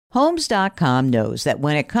Homes.com knows that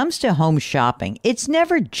when it comes to home shopping, it's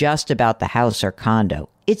never just about the house or condo.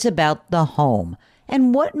 It's about the home.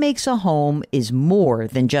 And what makes a home is more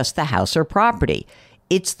than just the house or property.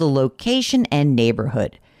 It's the location and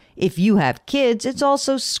neighborhood. If you have kids, it's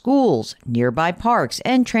also schools, nearby parks,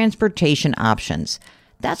 and transportation options.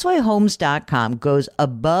 That's why Homes.com goes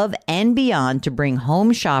above and beyond to bring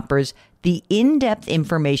home shoppers the in-depth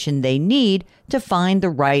information they need to find the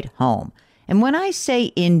right home. And when I say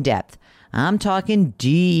in-depth, I'm talking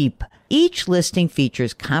deep. Each listing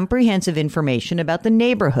features comprehensive information about the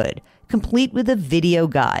neighborhood, complete with a video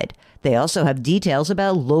guide. They also have details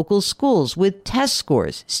about local schools with test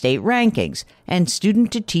scores, state rankings, and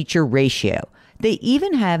student-to-teacher ratio. They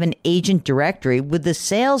even have an agent directory with the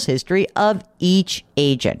sales history of each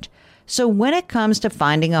agent. So when it comes to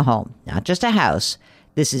finding a home, not just a house,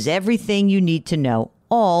 this is everything you need to know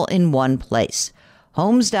all in one place.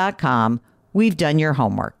 Homes.com. We've done your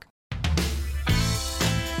homework.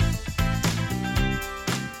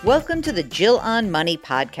 Welcome to the Jill on Money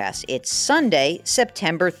podcast. It's Sunday,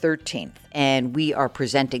 September 13th, and we are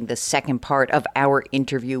presenting the second part of our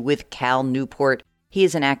interview with Cal Newport. He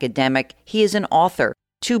is an academic. He is an author.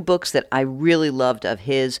 Two books that I really loved of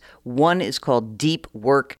his. One is called Deep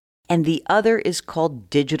Work, and the other is called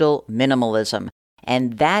Digital Minimalism.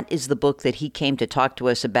 And that is the book that he came to talk to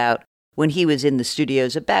us about when he was in the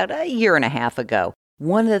studios about a year and a half ago.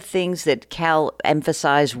 One of the things that Cal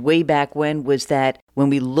emphasized way back when was that when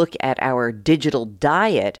we look at our digital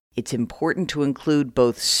diet, it's important to include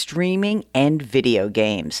both streaming and video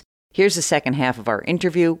games. Here's the second half of our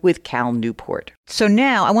interview with Cal Newport. So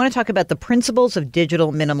now I want to talk about the principles of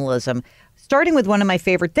digital minimalism, starting with one of my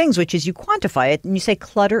favorite things, which is you quantify it and you say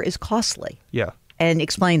clutter is costly. Yeah. And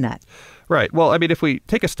explain that. Right. Well, I mean, if we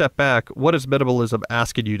take a step back, what is minimalism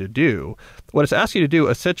asking you to do? What it's asking you to do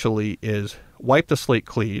essentially is wipe the slate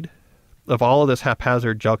clean of all of this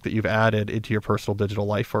haphazard junk that you've added into your personal digital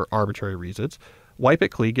life for arbitrary reasons. Wipe it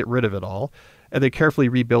clean, get rid of it all, and then carefully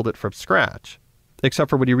rebuild it from scratch. Except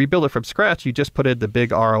for when you rebuild it from scratch, you just put in the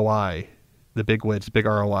big ROI, the big wins, big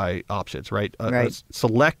ROI options, right? A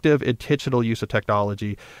selective, intentional use of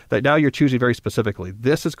technology that now you're choosing very specifically.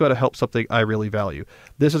 This is going to help something I really value.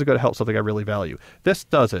 This is going to help something I really value. This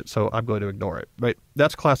doesn't, so I'm going to ignore it, right?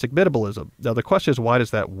 That's classic minimalism. Now, the question is, why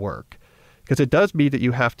does that work? Because it does mean that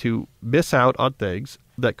you have to miss out on things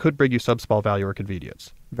that could bring you some small value or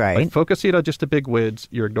convenience. Right. Like focusing on just the big wins,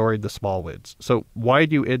 you're ignoring the small wins. So why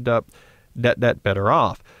do you end up net better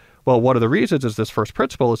off? Well, one of the reasons is this first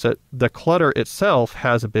principle is that the clutter itself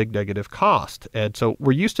has a big negative cost. And so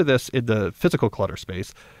we're used to this in the physical clutter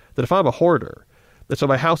space, that if I'm a hoarder, that so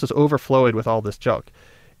my house is overflowing with all this junk.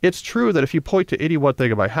 It's true that if you point to any one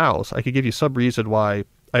thing in my house, I could give you some reason why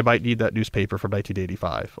I might need that newspaper from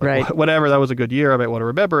 1985. Like, right. Whatever, that was a good year, I might want to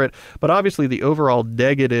remember it. But obviously the overall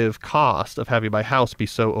negative cost of having my house be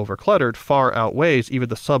so overcluttered far outweighs even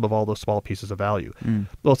the sum of all those small pieces of value.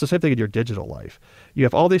 Well, it's the same thing in your digital life. You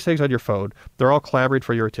have all these things on your phone. They're all clamoring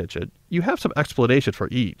for your attention. You have some explanation for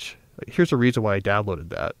each. Like, here's the reason why I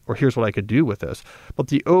downloaded that, or here's what I could do with this. But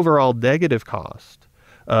the overall negative cost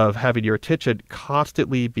of having your attention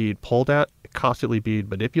constantly being pulled at, constantly being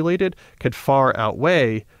manipulated, can far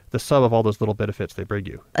outweigh the sum of all those little benefits they bring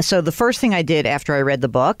you. So the first thing I did after I read the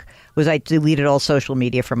book was I deleted all social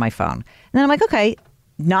media from my phone. And then I'm like, okay,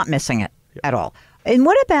 not missing it at all. And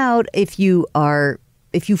what about if you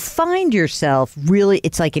find yourself really,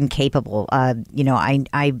 it's like incapable. I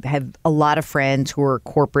have a lot of friends who are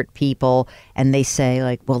corporate people, and they say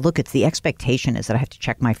like, well, look, it's the expectation is that I have to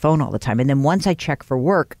check my phone all the time. And then once I check for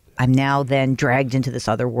work, I'm now then dragged into this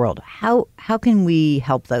other world. How can we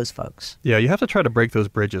help those folks? Yeah, you have to try to break those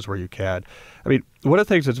bridges where you can. I mean, one of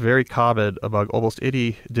the things that's very common among almost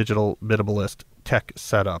any digital minimalist tech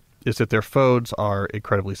setup is that their phones are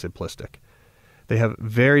incredibly simplistic. They have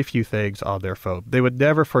very few things on their phone. They would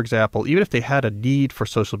never, for example, even if they had a need for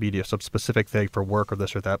social media, some specific thing for work or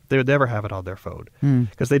this or that, they would never have it on their phone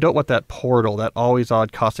because they don't want that portal, that always-on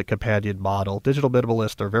constant companion model. Digital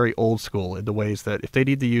minimalists are very old school in the ways that if they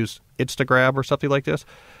need to use Instagram or something like this,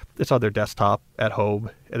 it's on their desktop at home,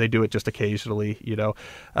 and they do it just occasionally,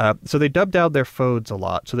 So they dumb down their phones a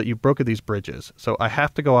lot so that you've broken these bridges. So I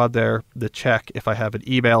have to go on there to check if I have an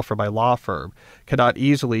email from my law firm, cannot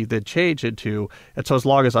easily then change into, and so as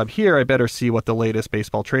long as I'm here, I better see what the latest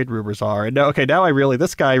baseball trade rumors are. And now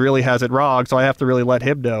this guy really has it wrong, so I have to really let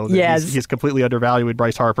him know that he's completely undervaluing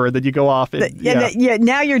Bryce Harper. And then you go off. And,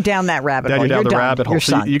 now you're down that rabbit hole. Now you're down the rabbit hole.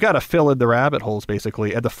 So you got to fill in the rabbit holes,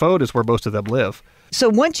 basically, and the phone is where most of them live. So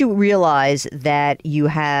once you realize that you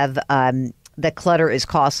have that clutter is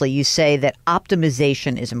costly, you say that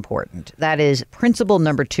optimization is important. That is principle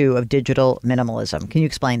number 2 of digital minimalism. Can you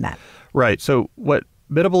explain that? Right. So what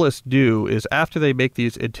minimalists do is after they make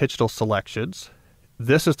these intentional selections,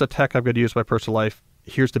 this is the tech I'm going to use in my personal life.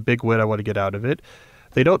 Here's the big win I want to get out of it.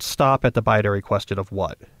 They don't stop at the binary question of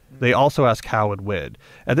what. They also ask how and when.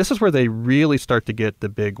 And this is where they really start to get the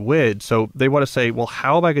big win. So they want to say, well,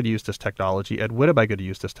 how am I going to use this technology and when am I going to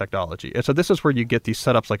use this technology? And so this is where you get these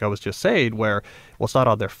setups like I was just saying where, well, it's not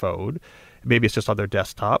on their phone. Maybe it's just on their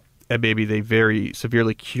desktop. And maybe they very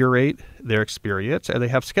severely curate their experience and they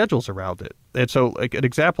have schedules around it. And so like an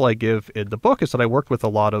example I give in the book is that I worked with a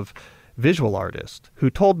lot of visual artists who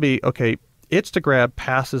told me, okay, Instagram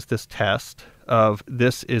passes this test of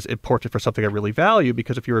this is important for something I really value,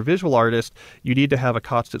 because if you're a visual artist, you need to have a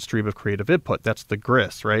constant stream of creative input. That's the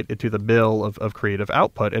grist, right, into the mill of creative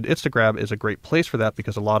output. And Instagram is a great place for that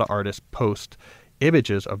because a lot of artists post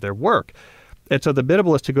images of their work. And so the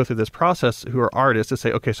minimalists who go through this process, who are artists, to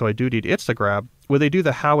say, okay, so I do need Instagram. When they do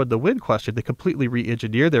the how and the when question, they completely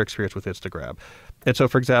re-engineer their experience with Instagram. And so,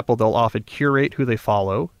 for example, they'll often curate who they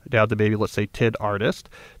follow down to maybe, let's say, 10 artists.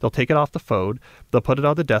 They'll take it off the phone. They'll put it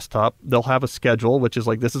on the desktop. They'll have a schedule, which is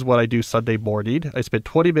like, this is what I do Sunday morning. I spend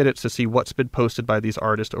 20 minutes to see what's been posted by these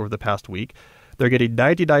artists over the past week. They're getting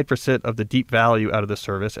 99% of the deep value out of the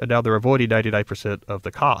service, and now they're avoiding 99% of the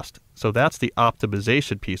cost. So that's the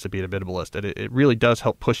optimization piece of being a minimalist, and it really does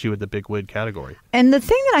help push you in the big win category. And the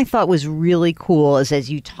thing that I thought was really cool is as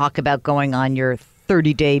you talk about going on your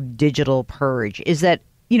 30-day digital purge is that,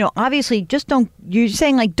 you know, obviously you're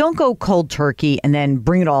saying like don't go cold turkey and then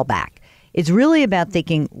bring it all back. It's really about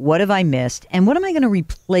thinking, what have I missed and what am I going to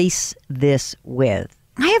replace this with?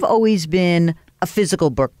 I have always been a physical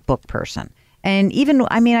book person. And even,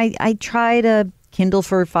 I mean, I tried a Kindle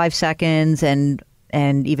for 5 seconds and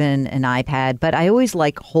even an iPad, but I always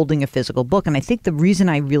like holding a physical book. And I think the reason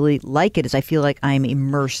I really like it is I feel like I'm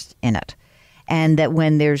immersed in it. And that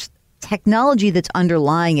when there's technology that's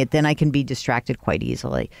underlying it, then I can be distracted quite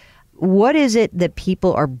easily. What is it that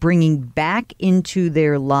people are bringing back into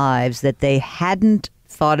their lives that they hadn't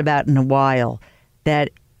thought about in a while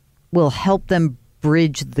that will help them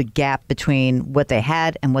bridge the gap between what they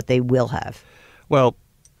had and what they will have? Well,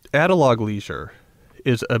 analog leisure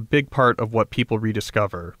is a big part of what people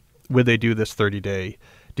rediscover when they do this 30-day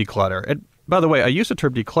declutter. And by the way, I use the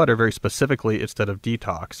term declutter very specifically instead of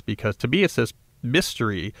detox, because to me it's this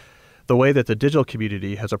mystery, the way that the digital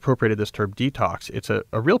community has appropriated this term detox. It's a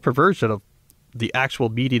real perversion of the actual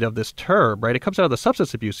meaning of this term, right? It comes out of the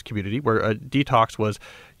substance abuse community where a detox was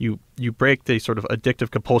you break the sort of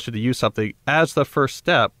addictive compulsion to use something as the first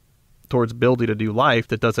step towards building a new life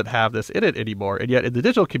that doesn't have this in it anymore. And yet in the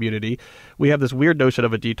digital community, we have this weird notion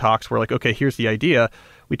of a detox where like, okay, here's the idea.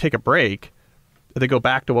 We take a break and then go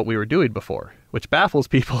back to what we were doing before, which baffles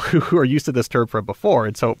people who are used to this term from before.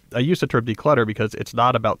 And so I use the term declutter because it's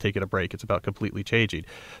not about taking a break. It's about completely changing.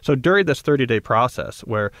 So during this 30-day process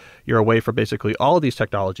where you're away from basically all of these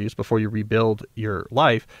technologies before you rebuild your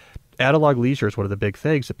life, analog leisure is one of the big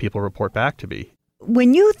things that people report back to me.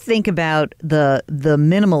 When you think about the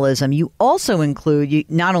minimalism, you also include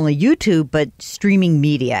not only YouTube, but streaming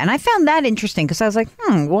media. And I found that interesting because I was like,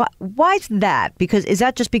 why is that? Because is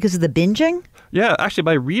that just because of the binging? Yeah, actually,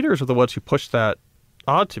 my readers are the ones who pushed that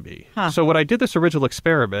onto me. Huh. So when I did this original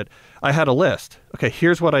experiment, I had a list. Okay,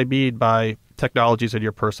 here's what I mean by technologies in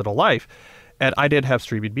your personal life. And I didn't have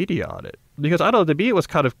streaming media on it. Because I don't know, to me it was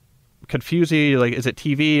kind of confusing, like, is it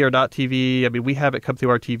TV or not TV? I mean, we have it come through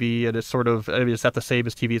our TV, and it's sort of, I mean, is that the same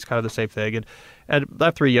as TV? It's kind of the same thing. And I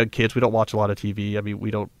have 3 young kids. We don't watch a lot of TV. I mean, we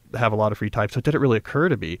don't have a lot of free time, so it didn't really occur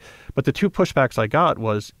to me. But the 2 pushbacks I got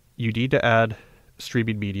was, you need to add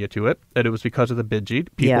streaming media to it, and it was because of the binging.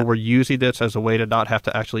 People were using this as a way to not have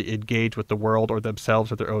to actually engage with the world or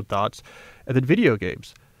themselves or their own thoughts. And then video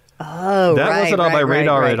games. Oh, that wasn't on my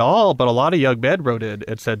radar right. at all, but a lot of young men wrote in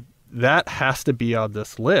and said, that has to be on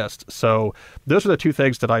this list. So those are the 2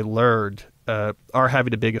 things that I learned are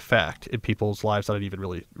having a big effect in people's lives that I didn't even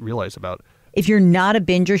really realize about. If you're not a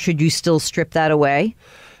binger, should you still strip that away?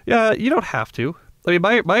 Yeah, you don't have to. I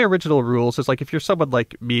mean, my original rules is like if you're someone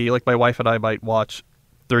like me, like my wife and I might watch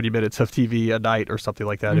 30 minutes of TV a night or something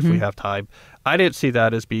like that if we have time. I didn't see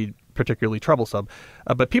that as being particularly troublesome.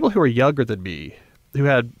 But people who are younger than me, who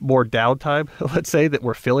had more downtime, let's say, that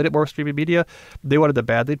were filling it more with streaming media, they wanted the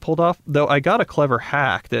band-aid pulled off. Though I got a clever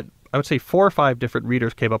hack that I would say 4 or 5 different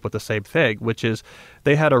readers came up with the same thing, which is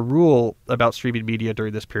they had a rule about streaming media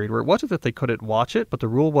during this period where it wasn't that they couldn't watch it, but the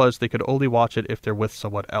rule was they could only watch it if they're with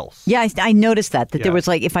someone else. Yeah, I noticed that there was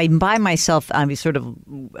like, if I'm by myself, I sort of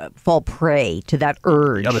fall prey to that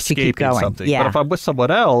urge to keep going. Something. Yeah. But if I'm with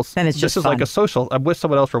someone else, then it's just this is fun. like a social. I'm with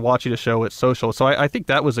someone else, we're watching a show, it's social. So I think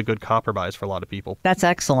that was a good compromise for a lot of people. That's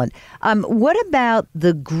excellent. What about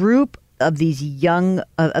the group of these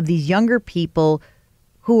younger people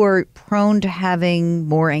who are prone to having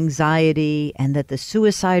more anxiety and that the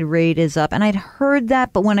suicide rate is up? And I'd heard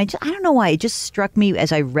that, but when I don't know why, it just struck me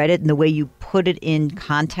as I read it and the way you put it in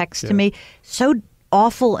context to me, so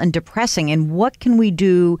awful and depressing. And what can we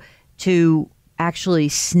do to actually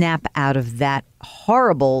snap out of that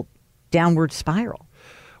horrible downward spiral?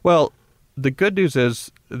 Well, the good news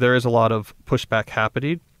is there is a lot of pushback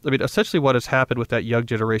happening. I mean, essentially what has happened with that young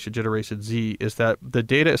generation, Generation Z, is that the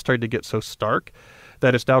data is starting to get so stark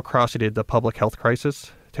that it's now crossing into public health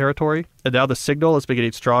crisis territory. And now the signal is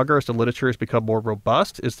beginning stronger as the literature has become more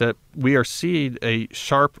robust, is that we are seeing a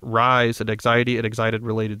sharp rise in anxiety and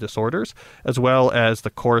anxiety-related disorders, as well as the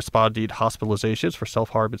corresponding hospitalizations for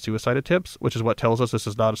self-harm and suicide attempts, which is what tells us this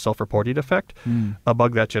is not a self-reporting effect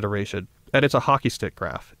among that generation. And it's a hockey stick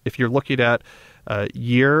graph. If you're looking at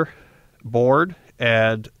year born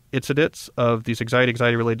and incidents of these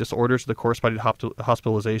anxiety-related disorders, the corresponding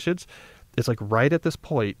hospitalizations, it's like right at this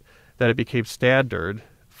point that it became standard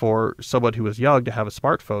for someone who was young to have a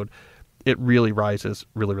smartphone. It really rises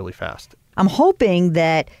really, really fast. I'm hoping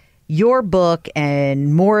that your book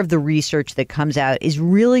and more of the research that comes out is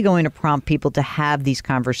really going to prompt people to have these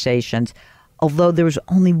conversations. Although there was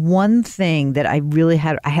only one thing that I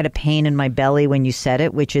had a pain in my belly when you said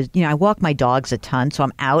it, which is, I walk my dogs a ton, so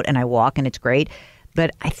I'm out and I walk and it's great.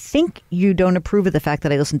 But I think you don't approve of the fact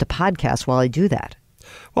that I listen to podcasts while I do that.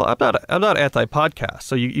 Well, I'm not anti-podcast,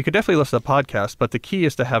 so you can definitely listen to podcasts, but the key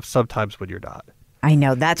is to have some times when you're not. I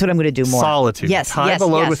know. That's what I'm going to do more. Solitude. Yes, Time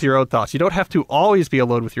alone with your own thoughts. You don't have to always be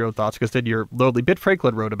alone with your own thoughts because then you're lonely. Ben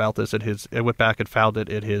Franklin wrote about this and went back and found it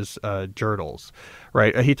in his journals,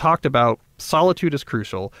 right? He talked about solitude is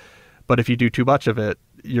crucial, but if you do too much of it,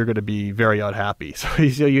 you're going to be very unhappy. So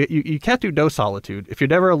you can't do no solitude. If you're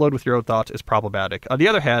never alone with your own thoughts, it's problematic. On the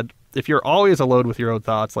other hand, if you're always alone with your own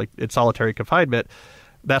thoughts, like in solitary confinement,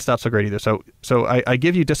 that's not so great either. So I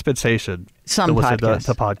give you dispensation to listen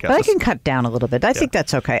to podcasts. But I can cut down a little bit. I think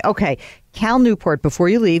that's okay. Okay. Cal Newport, before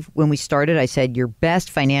you leave, when we started, I said your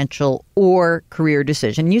best financial or career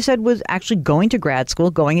decision, you said, was actually going to grad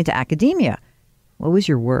school, going into academia. What was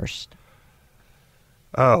your worst?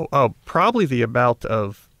 Oh, probably the amount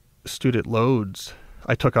of student loans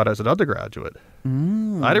I took out as an undergraduate. I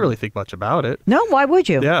didn't really think much about it. No, why would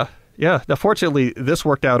you? Yeah. Now, fortunately, this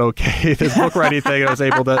worked out okay. This book writing thing, I was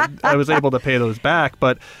able to pay those back.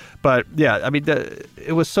 But yeah, I mean,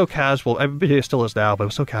 it was so casual. I mean, it still is now, but it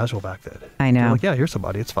was so casual back then. I know. They're like, yeah, here's some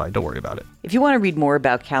money. It's fine. Don't worry about it. If you want to read more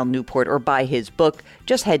about Cal Newport or buy his book,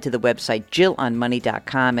 just head to the website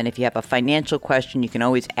JillOnMoney.com. And if you have a financial question, you can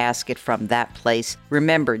always ask it from that place.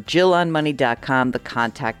 Remember, JillOnMoney.com, the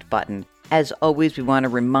contact button. As always, we want to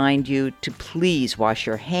remind you to please wash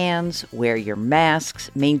your hands, wear your masks,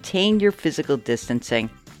 maintain your physical distancing,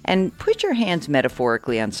 and put your hands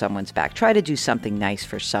metaphorically on someone's back. Try to do something nice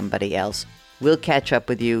for somebody else. We'll catch up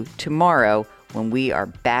with you tomorrow when we are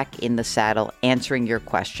back in the saddle answering your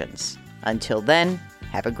questions. Until then,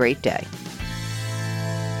 have a great day.